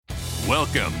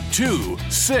Welcome to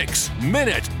 6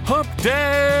 Minute Hump Day,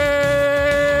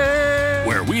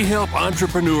 where we help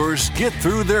entrepreneurs get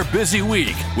through their busy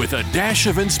week with a dash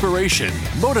of inspiration,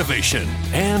 motivation,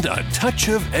 and a touch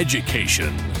of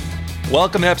education.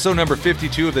 Welcome to episode number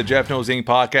 52 of the Jeff Knows Inc.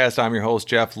 podcast. I'm your host,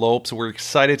 Jeff Lopes. We're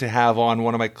excited to have on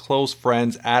one of my close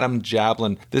friends, Adam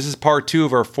Jablin. This is part 2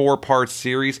 of our 4-part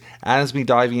series. Adam's been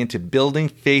diving into building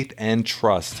faith and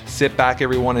trust. Sit back,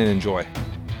 everyone, and enjoy.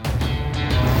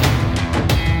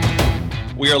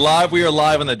 We are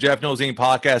live on the Jeff Knows Inc.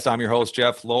 podcast. I'm your host,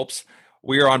 Jeff Lopes.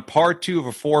 We are on part 2 of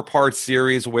a 4-part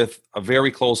series with a very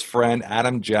close friend,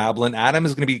 Adam Jablin. Adam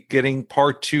is going to be getting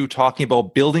part 2, talking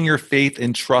about building your faith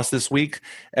and trust this week.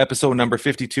 Episode number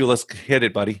 52. Let's hit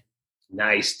it, buddy.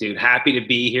 Nice, dude. Happy to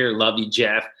be here. Love you,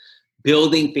 Jeff.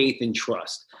 Building faith and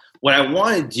trust. What I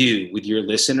want to do with your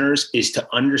listeners is to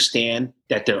understand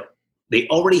that they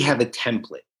already have a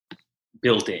template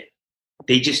built in.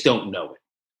 They just don't know it.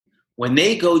 When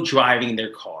they go driving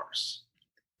their cars,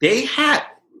 they have,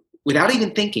 without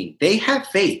even thinking, they have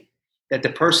faith that the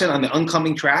person on the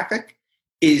oncoming traffic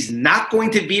is not going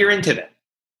to veer into them.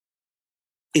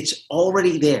 It's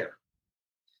already there.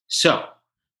 So,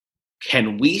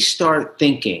 can we start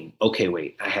thinking, okay,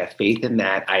 wait, I have faith in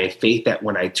that. I have faith that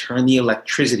when I turn the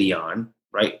electricity on,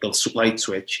 right, the light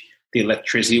switch, the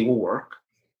electricity will work.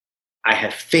 I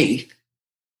have faith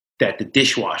that the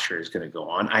dishwasher is going to go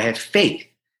on. I have faith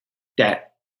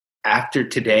that after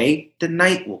today, the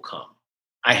night will come.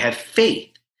 I have faith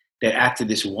that after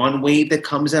this one wave that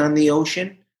comes in on the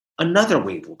ocean, another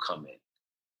wave will come in.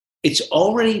 It's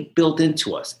already built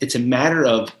into us. It's a matter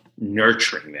of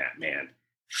nurturing that, man,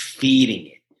 feeding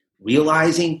it,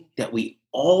 realizing that we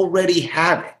already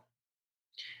have it.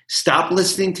 Stop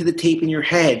listening to the tape in your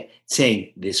head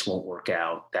saying, this won't work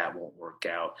out, that won't work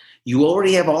out. You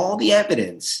already have all the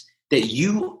evidence that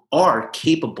you are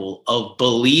capable of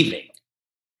believing.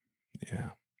 Yeah.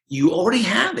 You already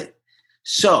have it.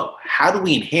 So how do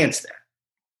we enhance that?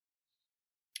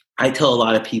 I tell a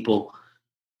lot of people,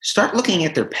 start looking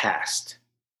at their past.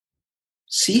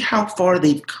 See how far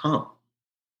they've come.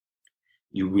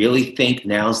 You really think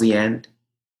now's the end?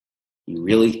 You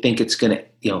really think it's going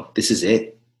to, this is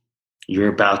it? You're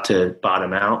about to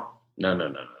bottom out?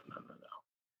 No.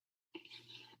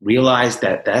 Realize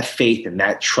that faith and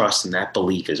that trust and that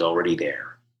belief is already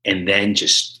there. And then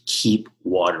just keep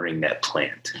watering that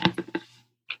plant.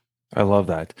 I love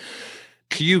that.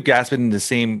 Can you gasp it in the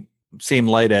same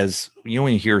light as,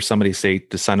 when you hear somebody say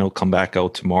the sun will come back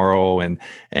out tomorrow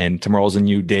and tomorrow's a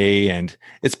new day, and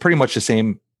it's pretty much the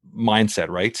same mindset,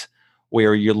 right?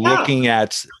 Where you're looking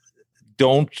at,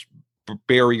 don't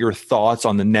bury your thoughts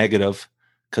on the negative,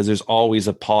 because there's always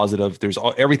a positive.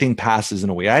 Everything passes in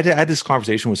a way. I had this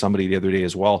conversation with somebody the other day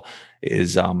as well,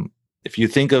 is if you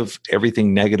think of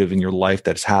everything negative in your life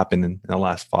that's happened in the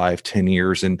last 5-10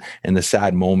 years and the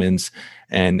sad moments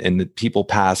and the people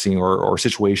passing or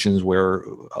situations where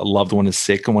a loved one is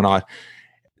sick and whatnot,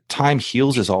 time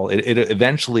heals us all. It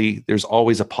eventually, there's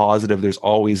always a positive. There's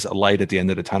always a light at the end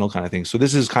of the tunnel kind of thing. So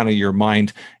this is kind of your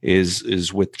mind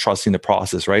is with trusting the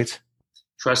process, right?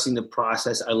 Trusting the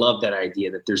process. I love that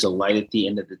idea that there's a light at the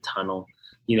end of the tunnel.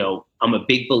 I'm a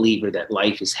big believer that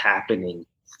life is happening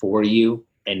for you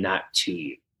and not to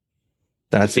you.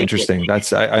 That's interesting.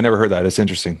 I never heard that. It's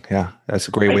interesting. Yeah. That's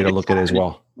a great way to look at it as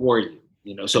well. For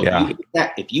you, so yeah.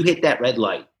 if you hit that red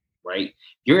light, right,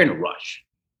 you're in a rush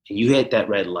and you hit that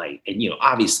red light and,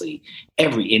 obviously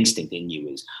every instinct in you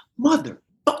is mother,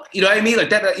 you know what I mean? Like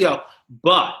that,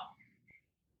 but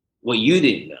what you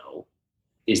didn't know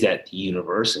is that the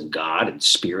universe and God and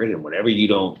spirit and whatever you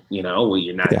don't, what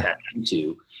you're not tapped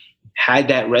into, had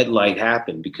that red light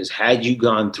happen, because had you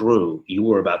gone through, you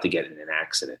were about to get in an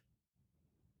accident,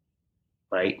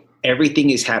 right? Everything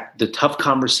is the tough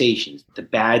conversations, the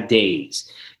bad days,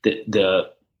 the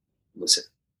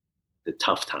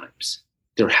tough times,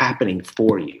 they're happening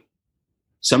for you.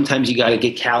 Sometimes you got to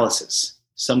get calluses.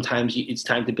 Sometimes it's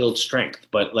time to build strength.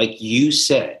 But like you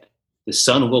said, the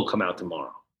sun will come out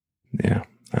tomorrow. Yeah,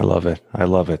 I love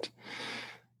it.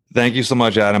 Thank you so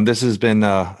much, Adam. This has been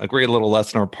a great little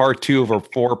lesson, or part 2 of our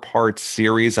 4-part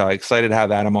series. Excited to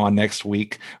have Adam on next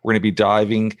week. We're going to be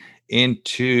diving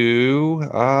into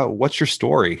what's your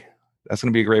story? That's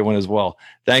going to be a great one as well.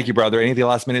 Thank you, brother. Any of the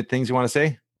last minute things you want to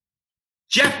say?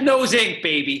 Jeff Knows Inc.,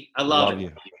 baby. I love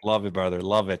it. Love it, brother.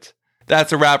 Love it.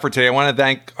 That's a wrap for today. I want to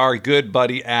thank our good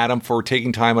buddy Adam for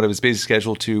taking time out of his busy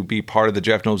schedule to be part of the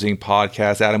Jeff Knows Inc.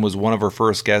 podcast. Adam was one of our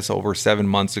first guests over 7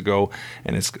 months ago,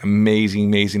 and it's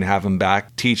amazing to have him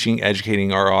back teaching,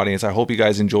 educating our audience. I hope you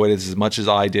guys enjoyed it as much as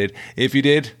I did. If you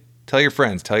did, tell your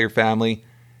friends, tell your family,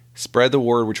 Spread the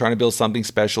word. We're trying to build something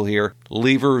special here.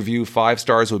 Leave a review. 5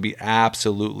 stars would be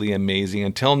absolutely amazing.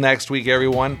 Until next week,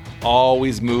 everyone,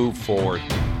 always move forward.